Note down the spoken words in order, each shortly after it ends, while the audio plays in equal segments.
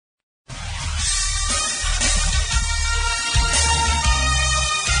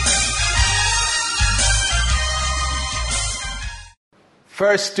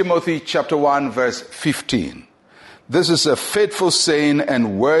1 Timothy chapter 1 verse 15. This is a faithful saying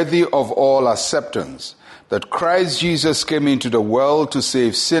and worthy of all acceptance, that Christ Jesus came into the world to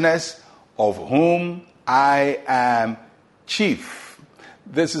save sinners, of whom I am chief.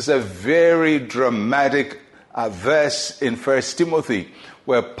 This is a very dramatic verse in 1 Timothy,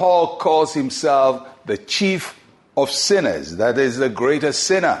 where Paul calls himself the chief of sinners, that is the greatest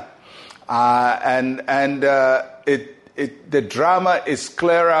sinner. The drama is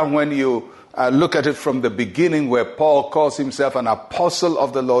clearer when you look at it from the beginning, where Paul calls himself an apostle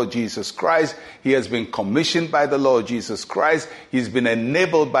of the Lord Jesus Christ. He has been commissioned by the Lord Jesus Christ. He's been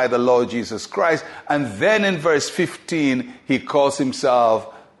enabled by the Lord Jesus Christ. And then in verse 15, he calls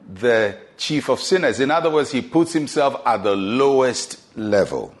himself the chief of sinners. In other words, he puts himself at the lowest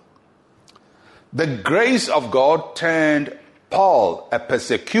level. The grace of God turned Paul, a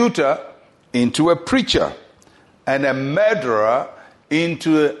persecutor, into a preacher, and a murderer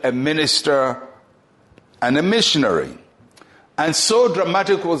into a minister and a missionary. And so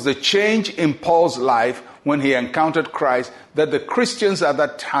dramatic was the change in Paul's life when he encountered Christ that the Christians at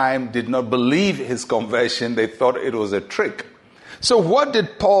that time did not believe his conversion. They thought it was a trick. So what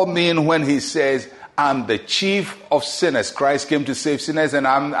did Paul mean when he says, I'm the chief of sinners? Christ came to save sinners and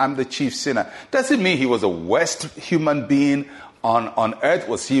I'm the chief sinner. Does it mean he was a worst human being on earth?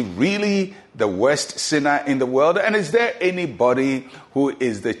 Was he really the worst sinner in the world? And is there anybody who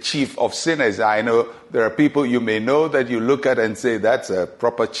is the chief of sinners? I know there are people you may know that you look at and say that's a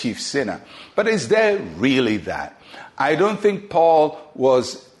proper chief sinner. But is there really that? I don't think Paul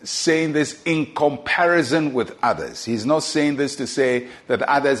was saying this in comparison with others. He's not saying this to say that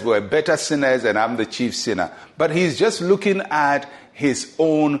others were better sinners and I'm the chief sinner. But he's just looking at his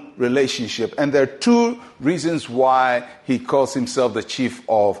own relationship. And there are two reasons why he calls himself the chief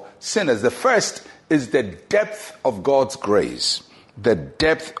of sinners. The first is the depth of God's grace. The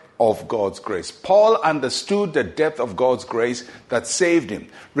depth of God's grace. Paul understood the depth of God's grace that saved him.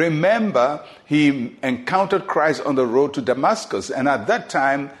 Remember, he encountered Christ on the road to Damascus, and at that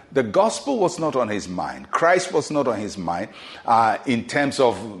time, the gospel was not on his mind. Christ was not on his mind in terms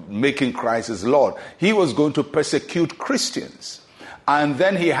of making Christ his Lord. He was going to persecute Christians. And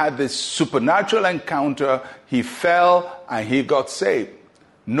then he had this supernatural encounter. He fell and he got saved.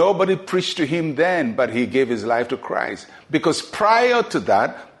 Nobody preached to him then, but he gave his life to Christ. Because prior to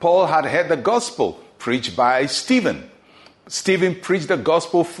that, Paul had heard the gospel preached by Stephen. Stephen preached the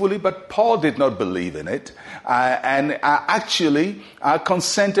gospel fully, but Paul did not believe in it. And actually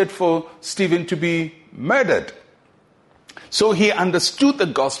consented for Stephen to be murdered. So he understood the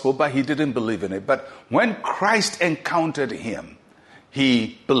gospel, but he didn't believe in it. But when Christ encountered him,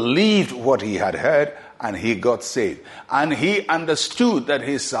 he believed what he had heard and he got saved. And he understood that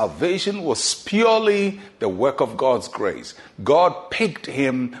his salvation was purely the work of God's grace. God picked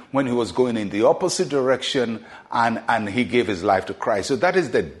him when he was going in the opposite direction and he gave his life to Christ. So that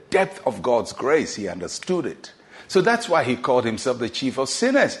is the depth of God's grace. He understood it. So that's why he called himself the chief of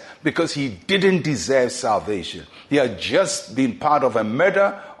sinners, because he didn't deserve salvation. He had just been part of a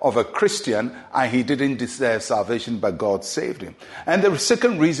murder of a Christian and he didn't deserve salvation, but God saved him. And the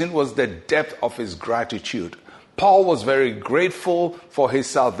second reason was the depth of his gratitude. Paul was very grateful for his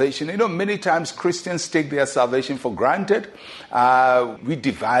salvation. You know, many times Christians take their salvation for granted. We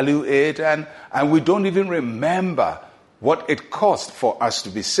devalue it and we don't even remember what it cost for us to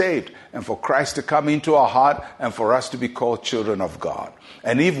be saved and for Christ to come into our heart and for us to be called children of God.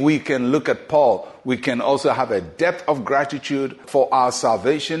 And if we can look at Paul, we can also have a depth of gratitude for our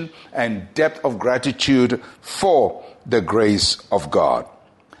salvation and depth of gratitude for the grace of God.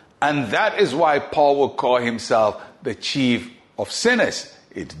 And that is why Paul will call himself the chief of sinners.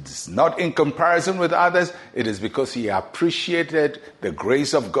 It is not in comparison with others. It is because he appreciated the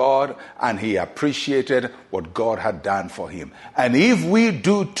grace of God and he appreciated what God had done for him. And if we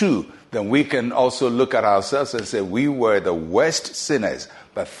do too, then we can also look at ourselves and say we were the worst sinners.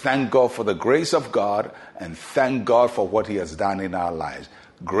 But thank God for the grace of God and thank God for what he has done in our lives.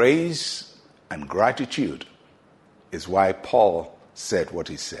 Grace and gratitude is why Paul said what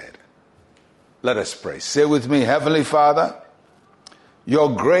he said. Let us pray. Say with me, Heavenly Father,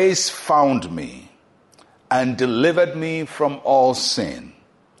 your grace found me and delivered me from all sin.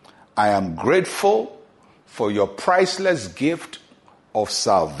 I am grateful for your priceless gift of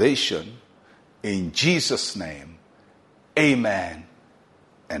salvation. In Jesus' name, amen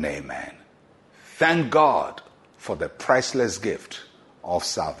and amen. Thank God for the priceless gift of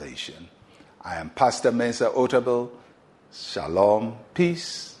salvation. I am Pastor Mensa Otabil. Shalom,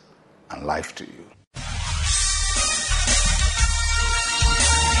 peace, and life to you.